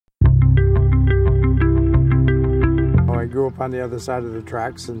grew up on the other side of the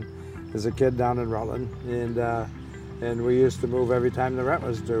tracks and as a kid down in Rutland, and we used to move every time the rent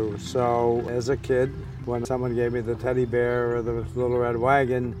was due. So as a kid, when someone gave me the teddy bear or the little red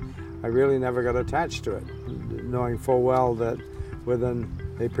wagon, I really never got attached to it, knowing full well that within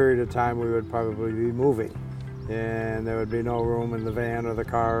a period of time we would probably be moving, and there would be no room in the van or the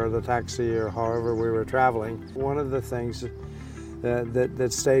car or the taxi or however we were traveling. One of the things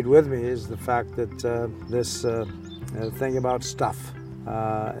that stayed with me is the fact that this thing about stuff,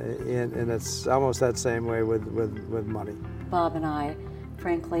 and it's almost that same way with money. Bob and I,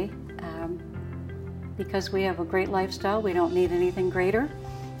 frankly, because we have a great lifestyle, we don't need anything greater,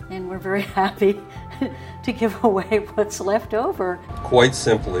 and we're very happy to give away what's left over. Quite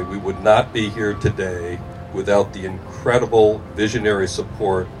simply, we would not be here today without the incredible visionary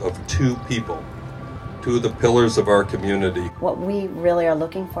support of two people, two of the pillars of our community. What we really are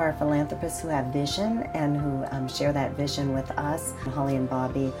looking for are philanthropists who have vision and who share that vision with us. Holly and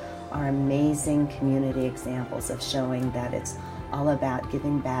Bobby are amazing community examples of showing that it's all about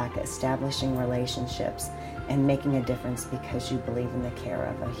giving back, establishing relationships, and making a difference because you believe in the care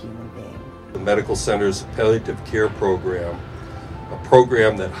of a human being. The Medical Center's palliative care program, a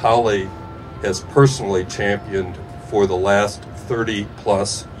program that Holly has personally championed for the last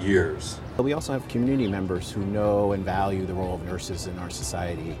 30+ years. We also have community members who know and value the role of nurses in our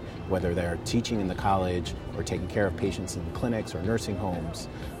society, whether they're teaching in the college or taking care of patients in clinics or nursing homes.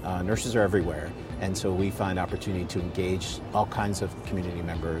 Nurses are everywhere, and so we find opportunity to engage all kinds of community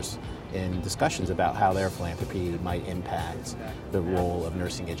members in discussions about how their philanthropy might impact the role of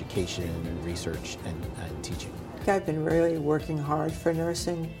nursing education, research, and teaching. I've been really working hard for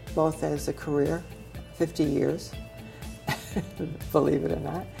nursing, both as a career, 50 years, believe it or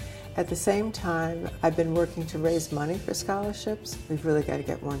not. At the same time, I've been working to raise money for scholarships. We've really got to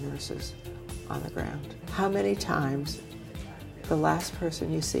get more nurses on the ground. How many times the last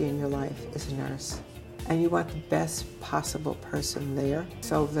person you see in your life is a nurse, and you want the best possible person there?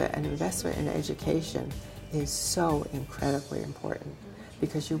 So an investment in education is so incredibly important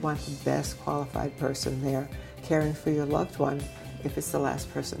because you want the best qualified person there caring for your loved one if it's the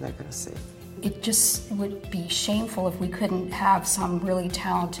last person they're going to see. It just would be shameful if we couldn't have some really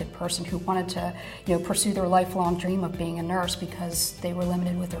talented person who wanted to, pursue their lifelong dream of being a nurse because they were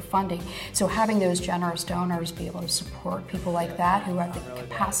limited with their funding. So having those generous donors be able to support people like that who have the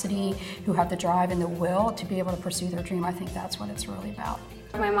capacity, who have the drive and the will to be able to pursue their dream, I think that's what it's really about.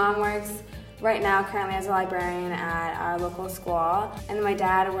 My mom works right now currently as a librarian at our local school, and my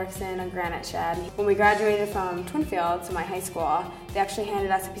dad works in a granite shed. When we graduated from Twinfield, so my high school, they actually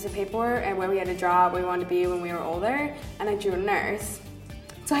handed us a piece of paper and where we had to draw what we wanted to be when we were older, and I drew a nurse.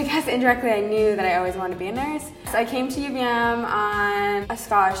 So I guess indirectly I knew that I always wanted to be a nurse. So I came to UVM on a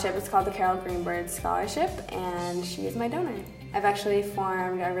scholarship. It's called the Carol Greenberg Scholarship, and she is my donor. I've actually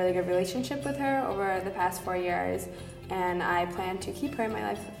formed a really good relationship with her over the past 4 years, and I plan to keep her in my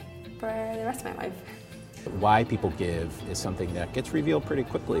life for the rest of my life. Why people give is something that gets revealed pretty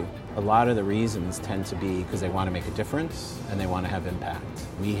quickly. A lot of the reasons tend to be because they want to make a difference and they want to have impact.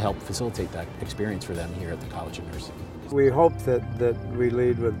 We help facilitate that experience for them here at the College of Nursing. We hope that we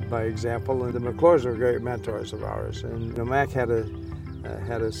lead by example, and the McClures are great mentors of ours. And Mac had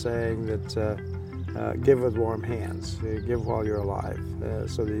a saying that give with warm hands, give while you're alive,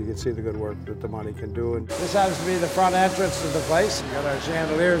 so that you can see the good work that the money can do. And this happens to be the front entrance to the place. We got our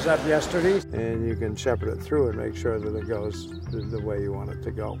chandeliers up yesterday, and you can shepherd it through and make sure that it goes the way you want it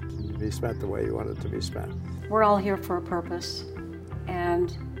to go, be spent the way you want it to be spent. We're all here for a purpose,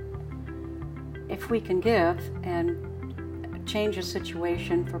 and if we can give and change a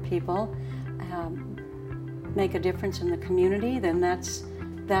situation for people, make a difference in the community, then that's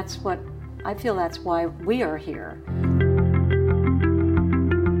what I feel that's why we are here.